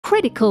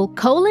critical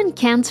colon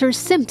cancer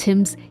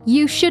symptoms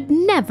you should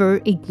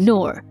never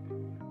ignore.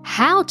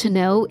 How to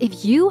know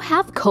if you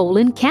have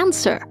colon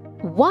cancer?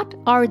 What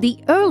are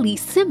the early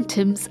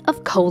symptoms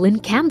of colon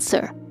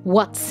cancer?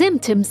 What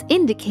symptoms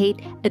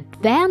indicate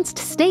advanced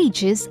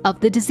stages of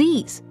the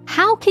disease?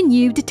 How can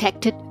you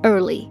detect it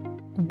early?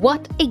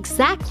 What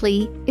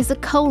exactly is a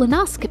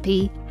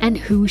colonoscopy and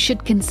who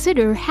should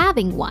consider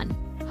having one?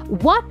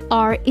 What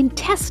are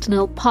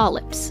intestinal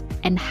polyps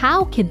and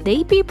how can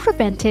they be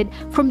prevented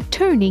from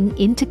turning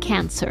into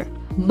cancer?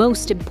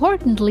 Most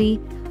importantly,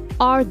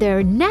 are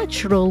there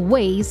natural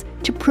ways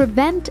to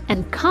prevent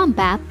and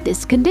combat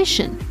this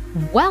condition?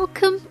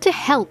 Welcome to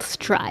Health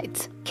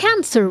Strides.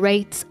 Cancer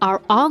rates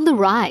are on the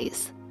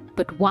rise.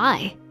 But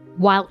why?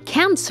 While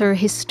cancer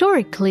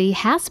historically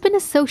has been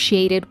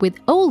associated with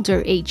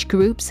older age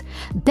groups,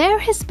 there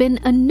has been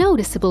a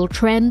noticeable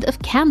trend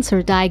of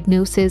cancer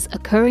diagnosis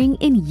occurring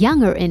in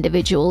younger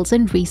individuals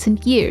in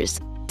recent years.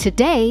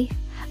 Today,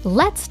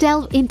 let's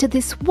delve into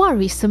this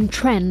worrisome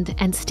trend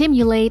and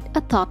stimulate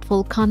a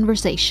thoughtful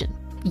conversation.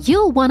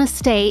 You'll want to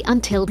stay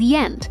until the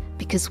end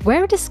because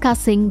we're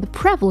discussing the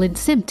prevalent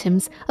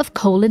symptoms of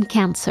colon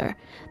cancer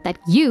that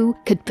you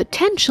could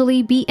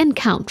potentially be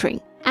encountering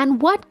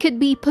and what could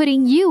be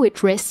putting you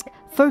at risk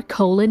for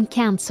colon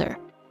cancer.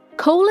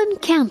 Colon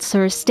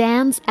cancer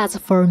stands as a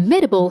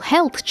formidable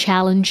health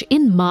challenge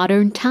in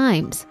modern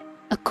times.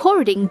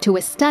 According to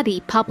a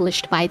study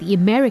published by the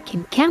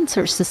American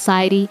Cancer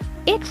Society,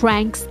 it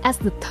ranks as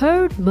the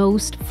third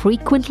most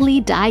frequently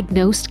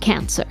diagnosed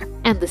cancer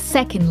and the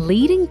second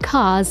leading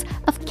cause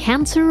of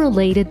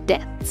cancer-related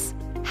deaths.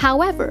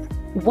 However,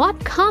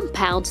 what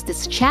compounds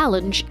this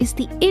challenge is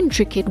the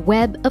intricate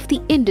web of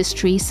the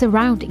industry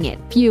surrounding it,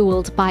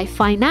 fueled by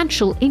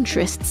financial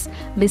interests,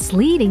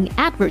 misleading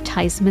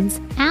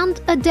advertisements,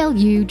 and a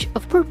deluge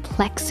of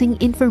perplexing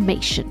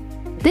information.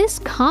 This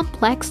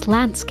complex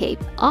landscape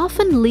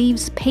often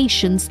leaves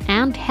patients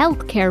and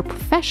healthcare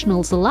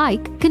professionals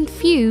alike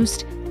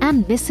confused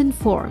and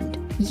misinformed.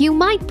 You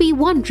might be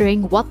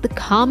wondering what the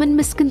common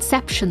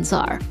misconceptions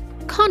are.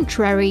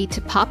 Contrary to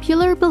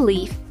popular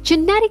belief,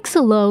 genetics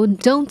alone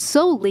don't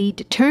solely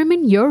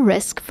determine your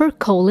risk for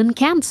colon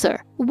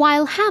cancer.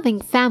 While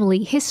having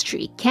family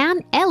history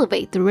can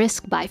elevate the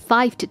risk by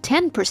 5 to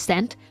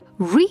 10%,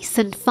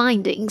 recent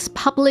findings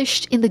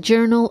published in the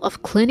Journal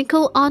of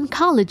Clinical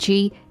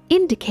Oncology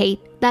indicate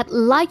that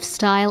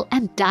lifestyle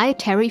and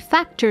dietary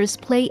factors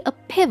play a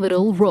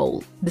pivotal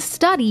role. The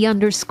study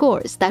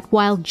underscores that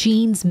while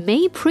genes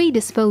may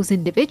predispose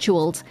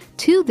individuals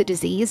to the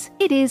disease,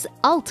 it is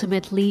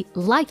ultimately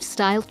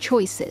lifestyle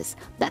choices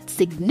that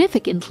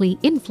significantly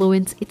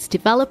influence its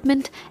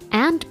development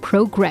and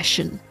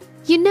progression.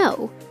 You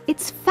know,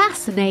 it's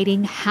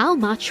fascinating how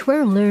much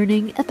we're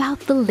learning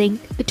about the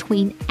link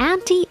between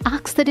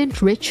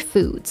antioxidant-rich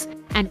foods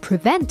and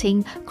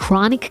preventing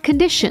chronic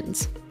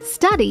conditions.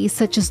 Studies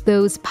such as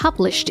those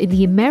published in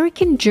the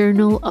American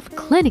Journal of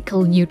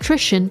Clinical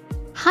Nutrition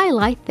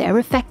highlight their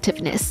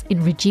effectiveness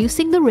in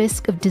reducing the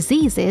risk of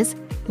diseases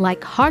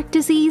like heart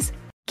disease,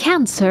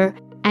 cancer,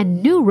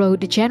 and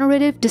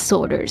neurodegenerative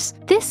disorders.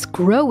 This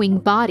growing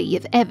body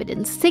of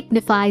evidence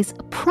signifies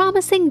a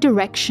promising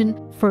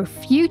direction for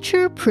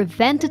future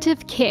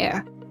preventative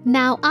care.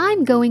 Now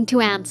I'm going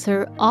to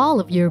answer all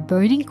of your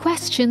burning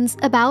questions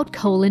about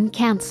colon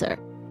cancer,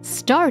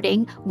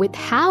 starting with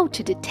how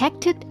to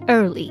detect it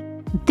early.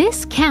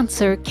 This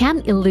cancer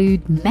can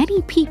elude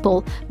many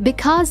people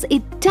because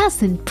it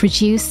doesn't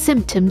produce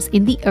symptoms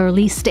in the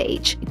early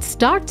stage. It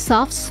starts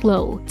off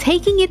slow,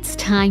 taking its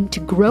time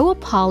to grow a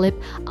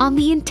polyp on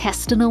the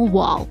intestinal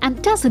wall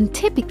and doesn't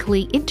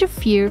typically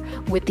interfere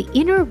with the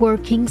inner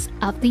workings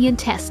of the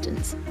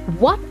intestines.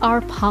 What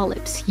are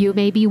polyps, you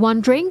may be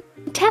wondering?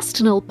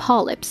 Intestinal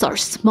polyps are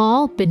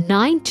small,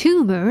 benign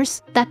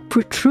tumors that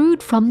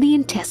protrude from the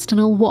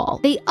intestinal wall.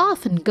 They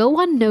often go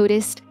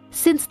unnoticed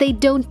since they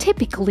don't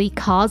typically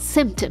cause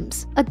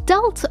symptoms.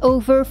 Adults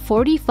over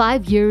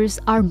 45 years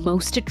are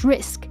most at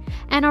risk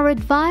and are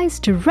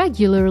advised to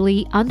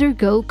regularly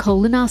undergo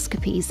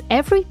colonoscopies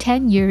every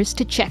 10 years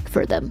to check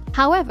for them.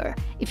 However,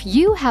 if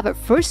you have a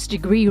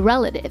first-degree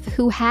relative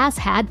who has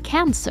had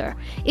cancer,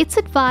 it's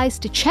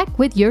advised to check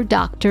with your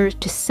doctor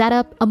to set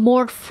up a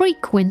more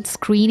frequent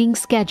screening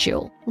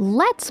schedule.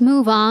 Let's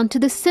move on to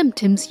the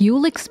symptoms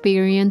you'll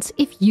experience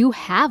if you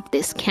have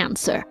this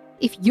cancer.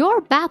 If your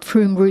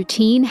bathroom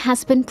routine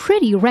has been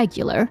pretty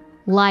regular,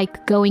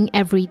 like going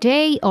every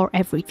day or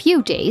every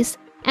few days,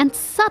 and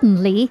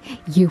suddenly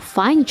you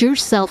find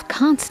yourself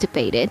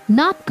constipated,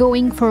 not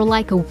going for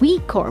like a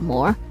week or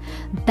more,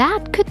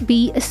 that could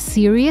be a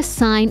serious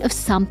sign of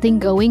something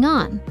going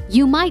on.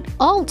 You might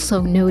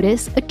also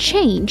notice a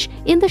change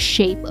in the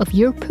shape of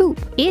your poop.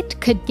 It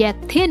could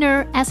get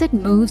thinner as it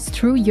moves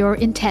through your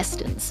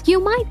intestines.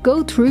 You might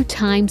go through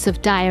times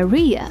of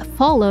diarrhea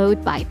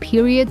followed by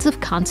periods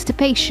of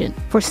constipation.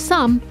 For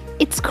some,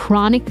 it's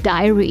chronic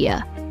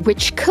diarrhea.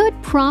 which could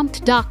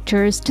prompt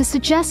doctors to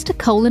suggest a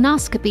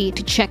colonoscopy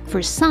to check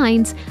for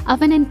signs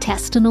of an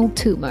intestinal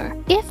tumor.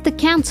 If the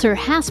cancer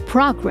has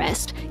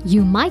progressed,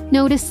 you might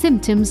notice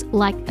symptoms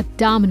like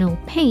abdominal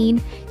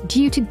pain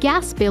due to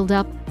gas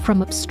buildup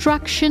from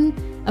obstruction,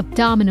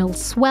 abdominal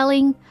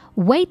swelling,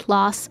 weight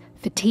loss,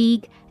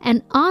 fatigue,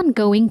 and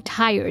ongoing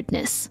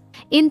tiredness.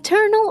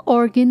 Internal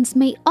organs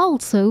may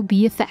also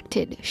be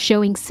affected,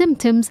 showing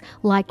symptoms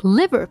like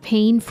liver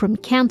pain from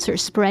cancer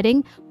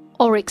spreading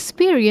or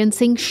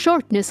experiencing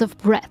shortness of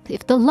breath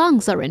if the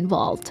lungs are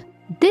involved.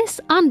 This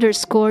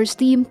underscores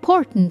the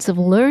importance of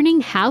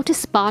learning how to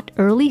spot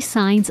early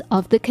signs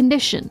of the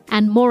condition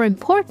and, more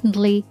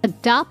importantly,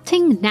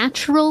 adopting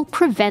natural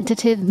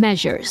preventative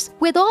measures.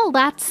 With all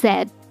that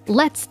said,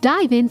 let's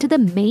dive into the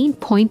main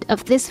point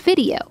of this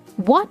video.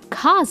 What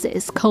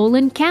causes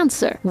colon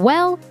cancer?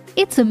 Well,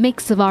 it's a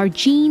mix of our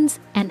genes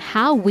and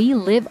how we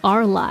live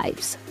our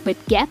lives. But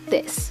get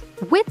this.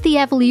 With the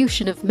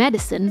evolution of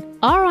medicine,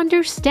 our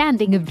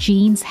understanding of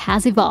genes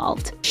has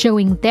evolved,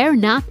 showing they're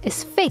not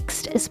as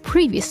fixed as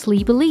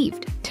previously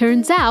believed.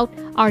 Turns out,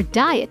 our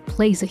diet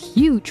plays a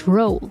huge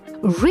role.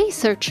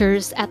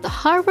 Researchers at the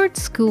Harvard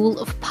School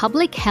of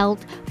Public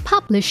Health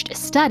published a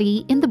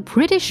study in the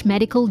British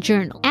Medical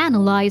Journal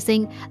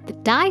analyzing the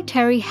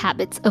dietary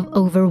habits of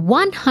over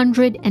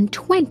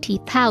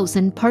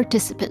 120,000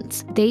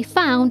 participants. They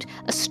found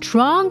a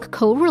strong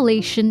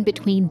correlation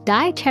between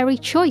dietary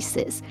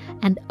choices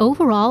and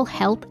overall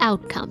health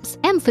outcomes,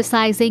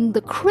 emphasizing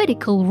the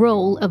critical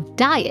role of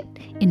diet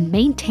in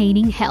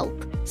maintaining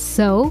health.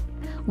 So,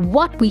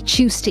 what we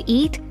choose to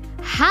eat,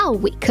 how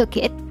we cook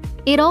it,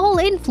 it all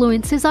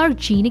influences our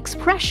gene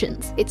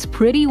expressions. It's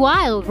pretty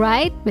wild,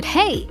 right? But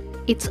hey,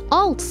 it's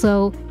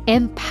also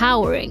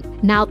empowering.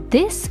 Now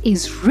this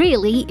is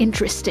really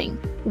interesting.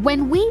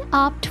 When we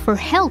opt for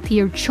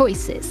healthier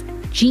choices,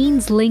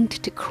 genes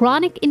linked to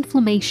chronic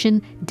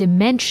inflammation,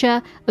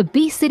 dementia,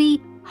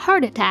 obesity,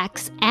 heart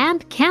attacks,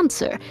 and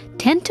cancer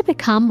tend to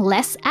become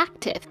less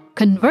active.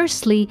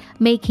 Conversely,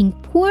 making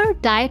poor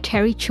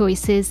dietary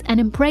choices and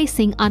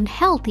embracing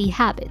unhealthy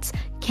habits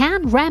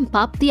can ramp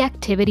up the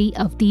activity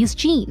of these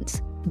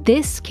genes.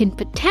 This can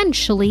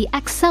potentially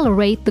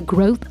accelerate the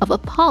growth of a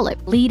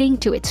polyp, leading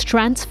to its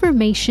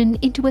transformation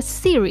into a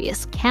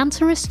serious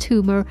cancerous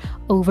tumor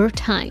over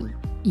time.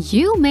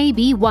 You may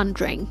be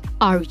wondering,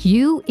 are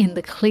you in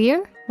the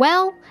clear?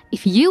 Well,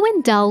 if you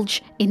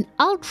indulge in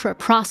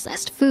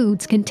ultra-processed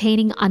foods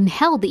containing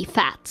unhealthy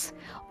fats,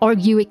 or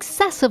you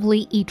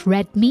excessively eat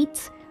red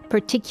meats,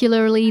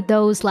 particularly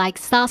those like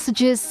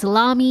sausages,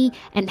 salami,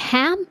 and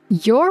ham,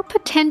 you're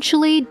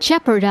potentially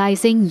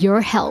jeopardizing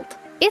your health.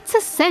 It's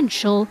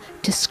essential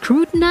to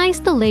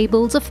scrutinize the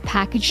labels of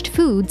packaged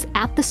foods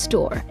at the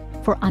store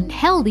for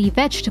unhealthy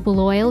vegetable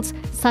oils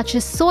such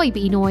as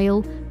soybean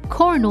oil,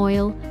 corn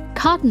oil,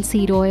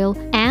 cottonseed oil,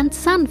 and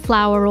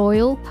sunflower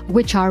oil,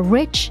 which are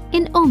rich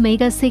in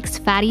omega-6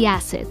 fatty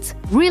acids.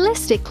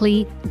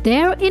 Realistically,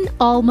 they're in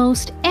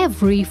almost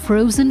every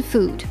frozen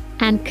food,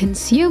 and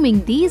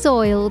consuming these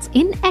oils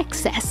in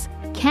excess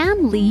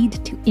can lead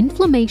to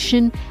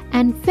inflammation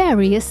and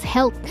various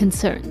health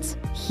concerns.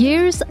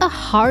 Here's a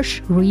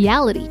harsh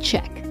reality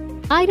check.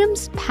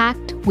 Items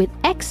packed with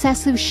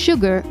excessive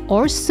sugar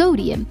or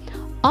sodium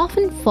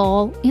often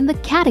fall in the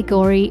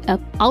category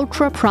of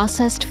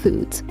ultra-processed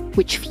foods,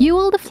 which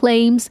fuel the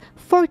flames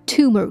for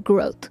tumor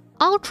growth.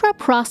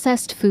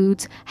 Ultra-processed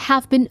foods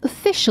have been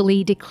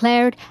officially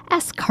declared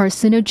as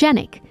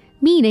carcinogenic,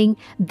 meaning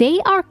they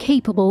are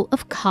capable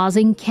of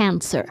causing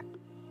cancer.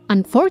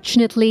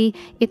 Unfortunately,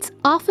 it's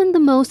often the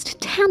most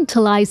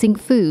tantalizing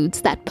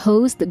foods that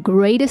pose the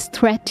greatest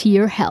threat to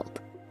your health.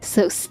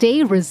 So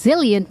stay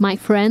resilient, my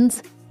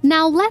friends.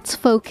 Now let's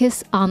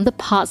focus on the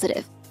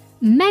positive.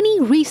 Many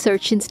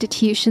research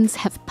institutions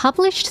have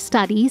published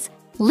studies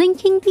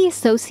linking the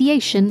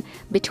association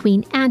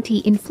between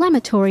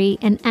anti-inflammatory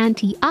and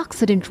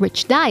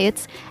antioxidant-rich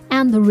diets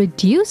and the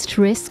reduced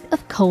risk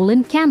of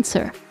colon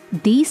cancer.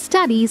 These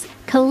studies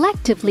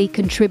collectively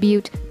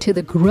contribute to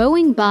the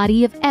growing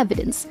body of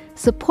evidence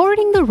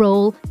supporting the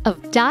role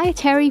of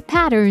dietary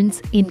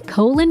patterns in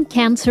colon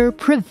cancer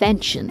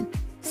prevention.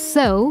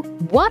 So,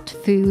 what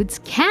foods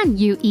can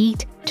you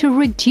eat to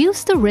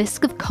reduce the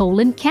risk of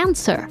colon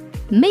cancer?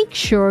 Make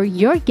sure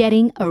you're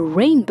getting a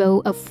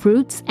rainbow of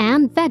fruits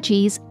and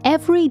veggies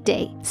every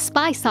day.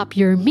 Spice up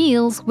your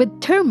meals with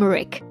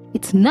turmeric.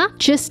 It's not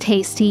just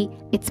tasty,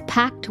 it's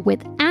packed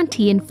with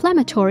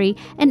anti-inflammatory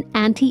and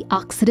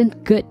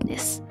antioxidant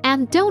goodness.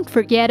 And don't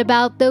forget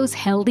about those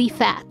healthy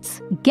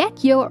fats.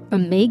 Get your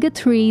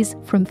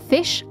omega-3s from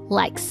fish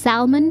like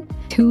salmon,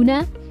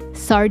 tuna,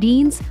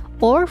 sardines,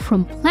 or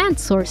from plant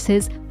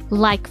sources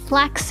like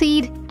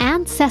flaxseed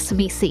and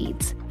sesame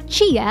seeds.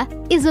 Chia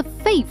is a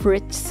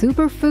favorite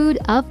superfood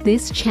of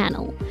this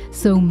channel,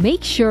 so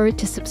make sure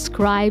to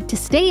subscribe to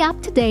stay up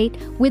to date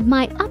with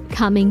my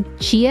upcoming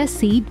chia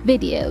seed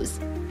videos.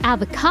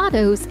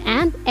 Avocados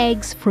and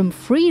eggs from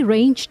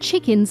free-range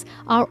chickens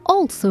are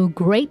also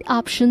great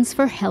options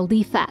for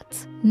healthy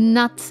fats.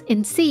 Nuts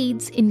and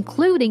seeds,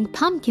 including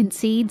pumpkin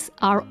seeds,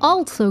 are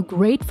also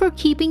great for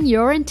keeping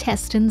your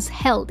intestines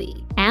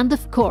healthy. And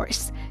of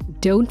course,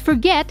 don't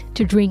forget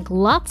to drink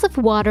lots of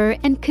water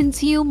and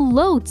consume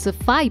loads of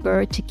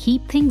fiber to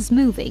keep things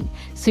moving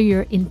so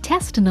your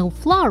intestinal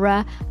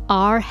flora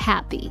are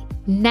happy.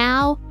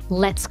 Now,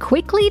 let's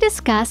quickly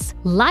discuss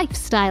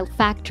lifestyle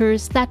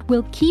factors that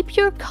will keep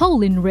your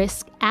colon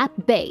risk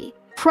at bay.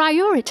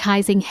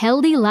 Prioritizing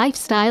healthy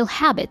lifestyle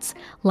habits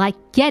like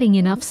getting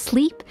enough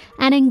sleep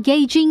and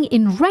engaging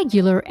in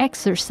regular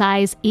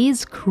exercise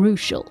is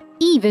crucial.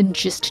 Even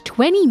just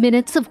 20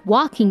 minutes of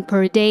walking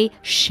per day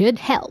should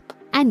help.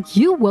 And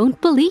you won't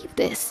believe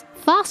this.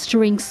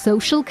 Fostering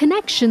social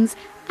connections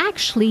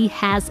actually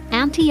has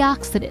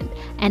antioxidant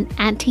and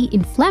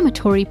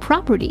anti-inflammatory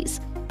properties,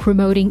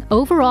 promoting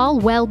overall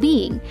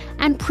well-being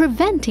and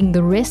preventing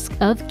the risk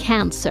of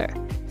cancer.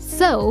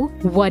 So,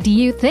 what do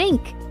you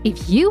think?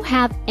 If you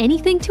have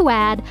anything to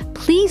add,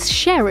 please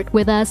share it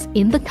with us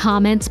in the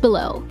comments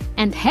below.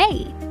 And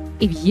hey,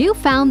 if you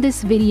found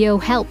this video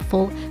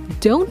helpful,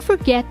 don't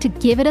forget to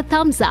give it a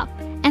thumbs up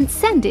and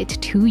send it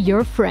to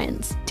your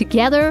friends.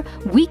 Together,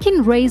 we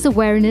can raise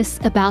awareness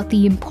about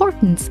the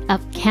importance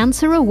of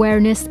cancer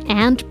awareness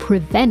and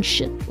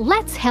prevention.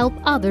 Let's help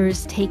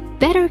others take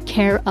better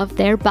care of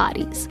their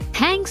bodies.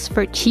 Thanks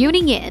for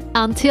tuning in.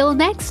 Until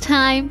next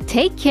time,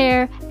 take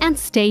care and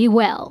stay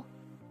well.